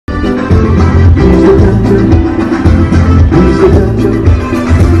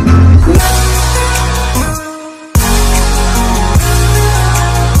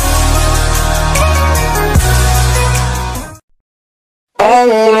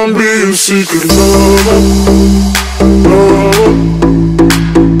wanna be your secret lover, lover,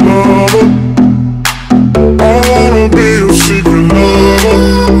 lover. I wanna be your secret lover,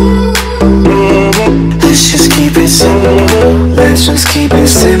 lover. Let's just keep it simple. Let's just keep it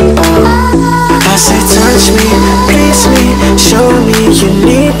simple. I say touch me, please me, show me you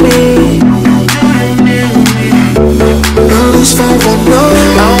need me. Lose forever, no,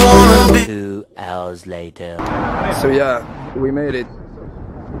 I wanna be. 2 hours later. So yeah, we made it.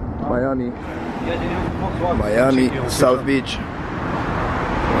 Miami, South Beach.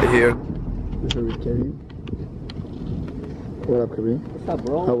 Right here. This is with Kareem. What up, Kareem? What's up,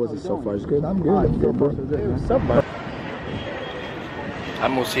 bro? How was it so far? It's good. I'm good. I'm good, bro. What's up, bro?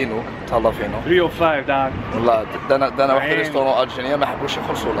 عمو سينو تهلا فينو 305 داك والله دانا واحد ريستورون الجيريان ما حبوش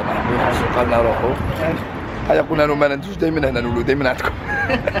يخلصوا والله ما حبوا يخلصوا قالنا روحوا هيا قلنا لهم ما ندوش دائما هنا نولوا دائما عندكم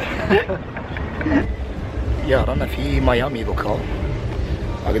يا رانا في ميامي دوكا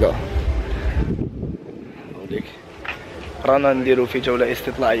هكذا هاوليك رانا نديرو في جولة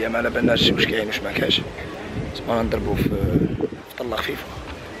استطلاعية ما على بالناش واش كاين واش ما كاينش رانا نضربو في طلة خفيفة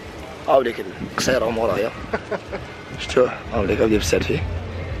هاوليك القصيرة ومورايا شتو هاوليك غادي بالسيلفي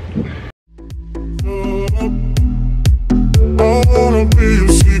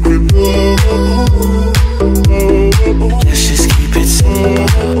Let's just keep it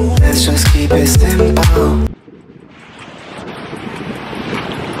simple. Let's just keep it simple.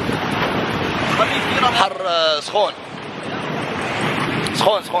 بحر سخون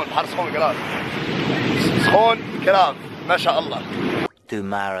سخون سخون بحر سخون كراف سخون كراف ما شاء الله.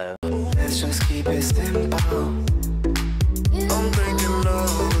 Tomorrow. Let's just keep it simple. I'm thinking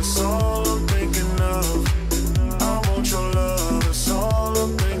love, it's all I'm thinking of. I want your love, it's all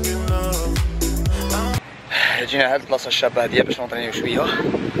I'm thinking of. جينا هاد البلاصة الشابة هادية باش نطرينيو شوية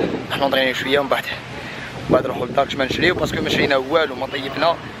نطرينيو شوية ومن بعد نروحو للدار باش ما نشريو باسكو ما شرينا والو ما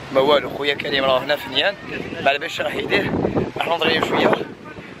طيبنا ما والو. خويا كريم راه هنا في نيان ما على باليش راح يدير راح نطرينيو شوية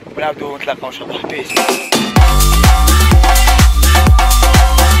ونعاودو نتلاقاو ان شاء الله. بيس.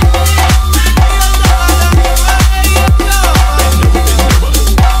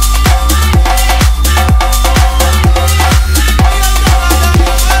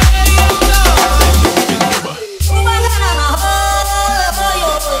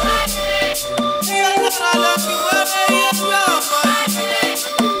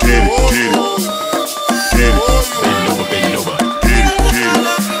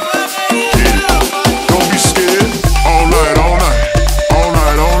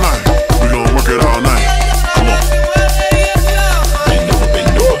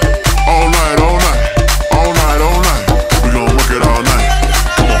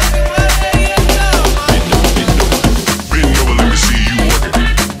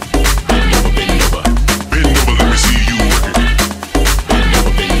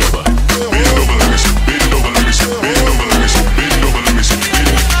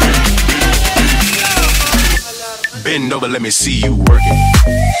 Bend over, let me see you working.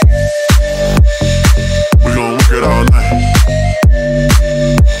 We gon' work it all night.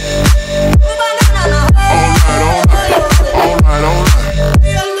 All night, all night, all night, all night.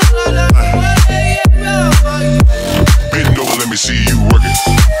 Bend over, let me see you working.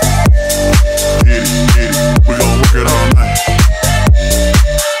 Get it, get it. We gon' work it all night.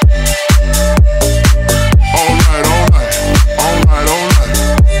 All night, all night, all night, all night.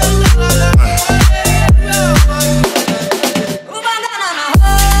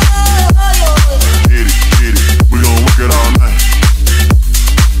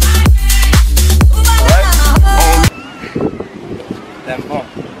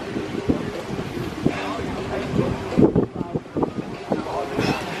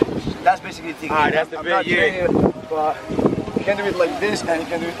 That's basically the Alright, that's the bit, yeah. But you can do it like this and you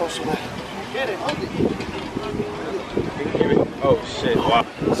can do it also like. Get it. Oh shit, wow.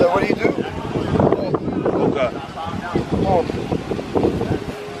 So what do you do? Okay. Hold.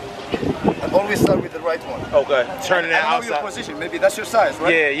 And always start with the right one. Okay. Turn it I know outside. your position. Maybe that's your size,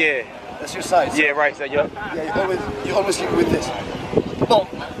 right? Yeah, yeah. That's your size. Yeah, right, so yup. Yeah, you always keep with this. Boom.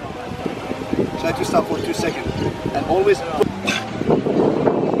 Try to stop for 2 seconds. And always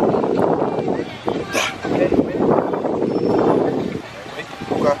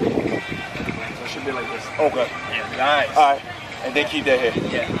Okay. Yeah, nice. Alright. And then keep that here.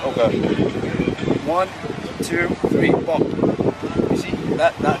 Yeah. Okay. 1, 2, 3, bump. You see?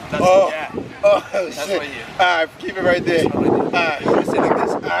 That's oh. Yeah. Oh That's shit. right here. Alright, keep it right there. Alright. You say like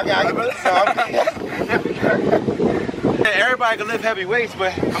this. Yeah, everybody can lift heavy weights,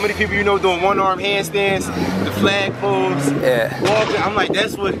 but how many people you know doing one-arm handstands, the flag pose, walking? I'm like,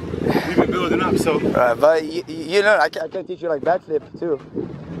 that's what we've been building up. So. Right, but you know, I can teach you like backflip too.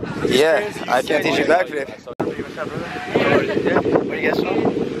 Yeah, I can teach you backflip. Where are you guys from?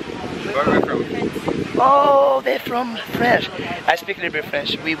 Where are we from? Oh, they're from French. I speak a little bit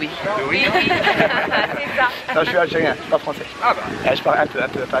French. Oui, oui. Oui. Non, je suis algérien, pas français. Ah bah. Je parle un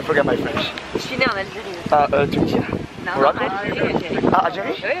peu. I forget my French. Je suis née en Algérie. Ah, Tunisien? Non, Morocco? Algérie. Ah,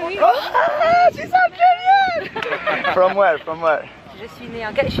 Algérie? Oui. Oh, she's Algerian! From where? Je suis née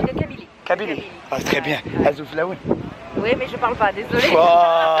en... Je suis de Kabylie. Kabylie. Ah, très bien. Azouflaoun. Oui, mais je parle pas, désolée.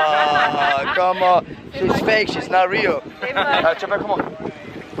 Oh, come on. She's fake, she's not real. C'est vrai. Tu m'appelles comment?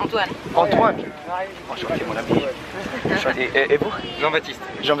 Antoine. Antoine. Enchanté, mon ami. Enchanté. Et vous? Jean-Baptiste.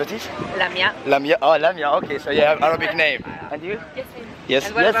 Jean-Baptiste? Lamia. Lamia. Oh, Lamia. Okay, so you have Arabic name. And you? Yes.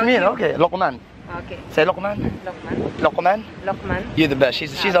 And what about Yasmin. you? Okay. Lokman. Okay. Say Lokman. Lokman. Lokman. You're the best.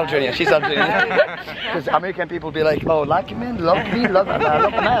 She's Algerian. She's Algerian. Because American people be like, oh, Lokman,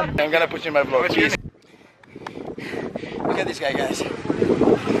 Lokman. I'm gonna put you in my vlog. Please. Look at this guy, guys.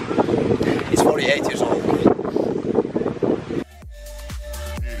 He's 48 years old.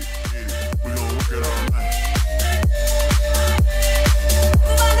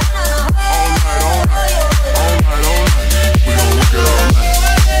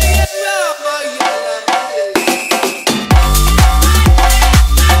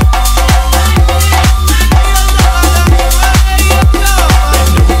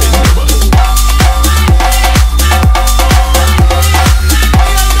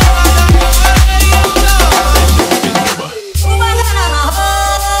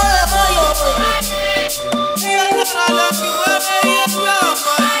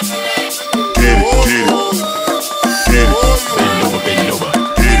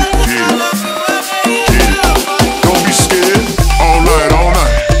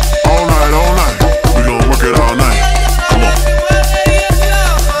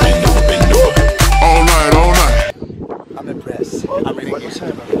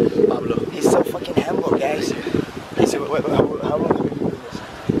 He's so fucking humble, guys. How long have you been doing this?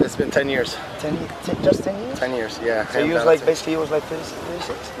 It's been 10 years. 10 years? Just 10 years? 10 years, yeah. So he was like, basically he was like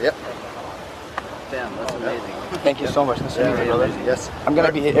 36? Yep. Damn, that's amazing. Thank you so much. Nice to meet you, brother. Yes. I'm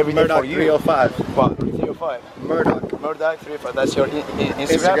gonna be here every day for you. 305. What? 305? Murdoch. Murdoch 305. That's your Instagram?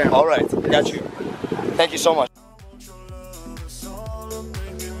 Instagram. All right. Got you. Thank you so much.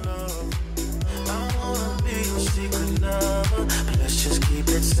 Let's just keep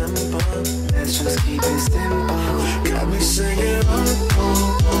it simple. Got me singing. I'm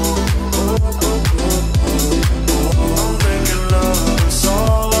thinking love. That's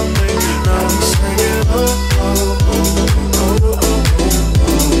all I'm thinking of. I'm singing.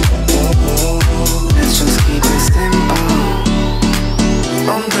 Let's just keep it simple.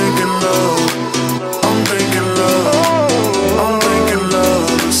 I'm thinking love. I'm thinking love. I'm thinking love.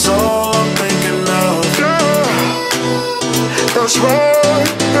 That's all I'm thinking of. That's right,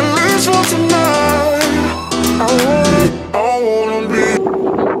 at least for tonight. I wanna be.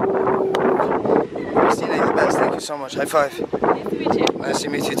 Christina, you're the best. Thank you so much. High five. Nice to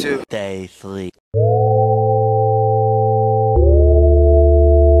meet you too. Day 3.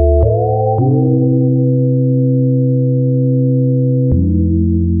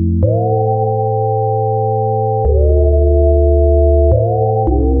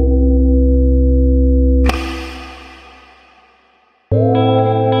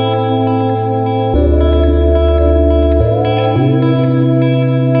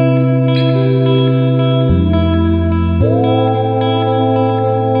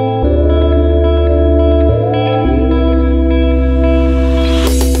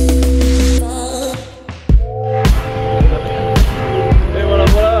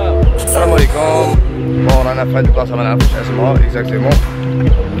 fin du classe à la prochaine soir, exactement.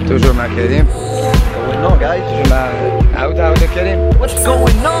 Toujours ma Karim. What's going on, guys? Toujours ma out Karim. What's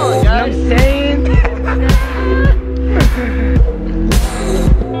going on, guys? You know what I'm saying?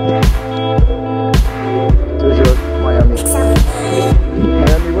 Toujours Miami.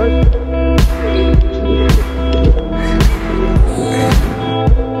 Miami what?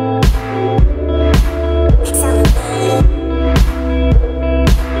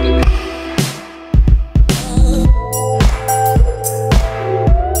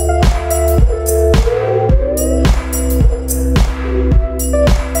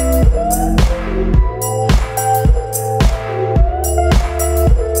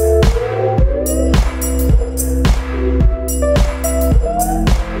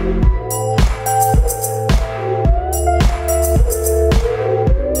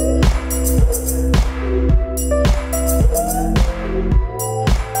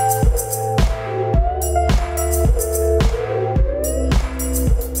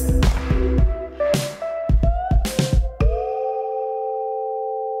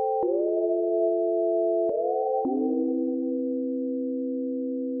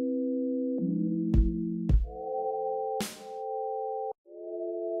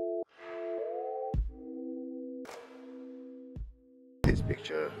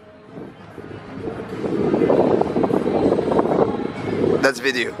 picture. That's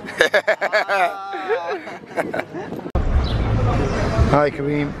video. Hi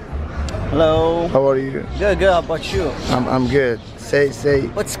Kareem. Hello. How are you? Good, good. How about you? I'm good. Say.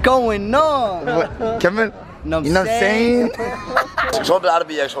 What's going on? كمل. You know You know what I'm saying? شو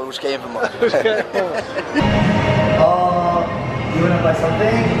بالعربية شو وش كاين في المخ؟ You wanna buy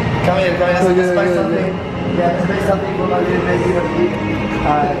something? Come here, let's buy something. Yeah, let's buy something for my little baby.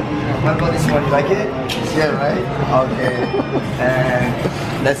 What about this one? You like it? Yeah, right? Okay. And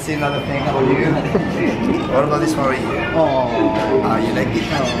let's see another thing for you. What about this one right here? Oh, you like it?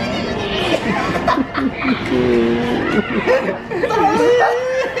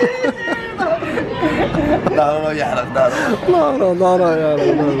 لا يحرق لا يا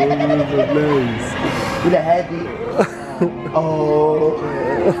بليز. ولا هادي. Oh.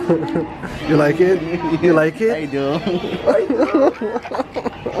 You like it? You like it? I do.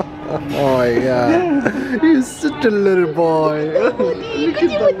 Oh my god. You're such a little boy. Oh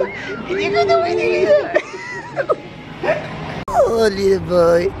little boy. Oh little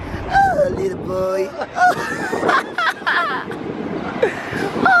boy. Oh little boy.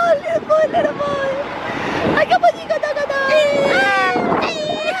 I got my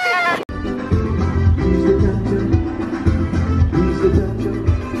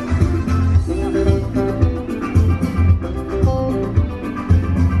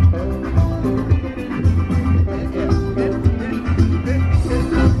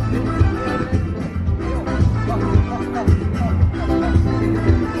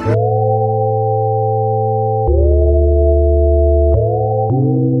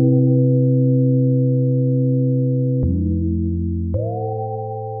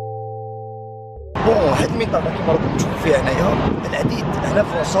واحد المنطقة كيما راكم تشوفوا فيها هنايا العديد هنا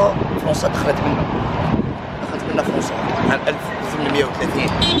فرنسا دخلت منا فرنسا عام 1830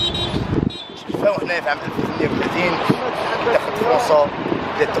 شفاو هنايا في عام 1830 دخلت فرنسا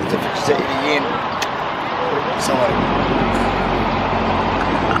بدات تقتل في الجزائريين. السلام عليكم.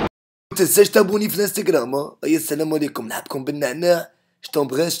 متنساش تابوني في الانستغرام. السلام عليكم. نحبكم بالنعناع. Je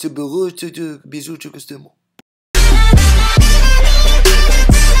t'embrasse, je te bourre, bisous, je te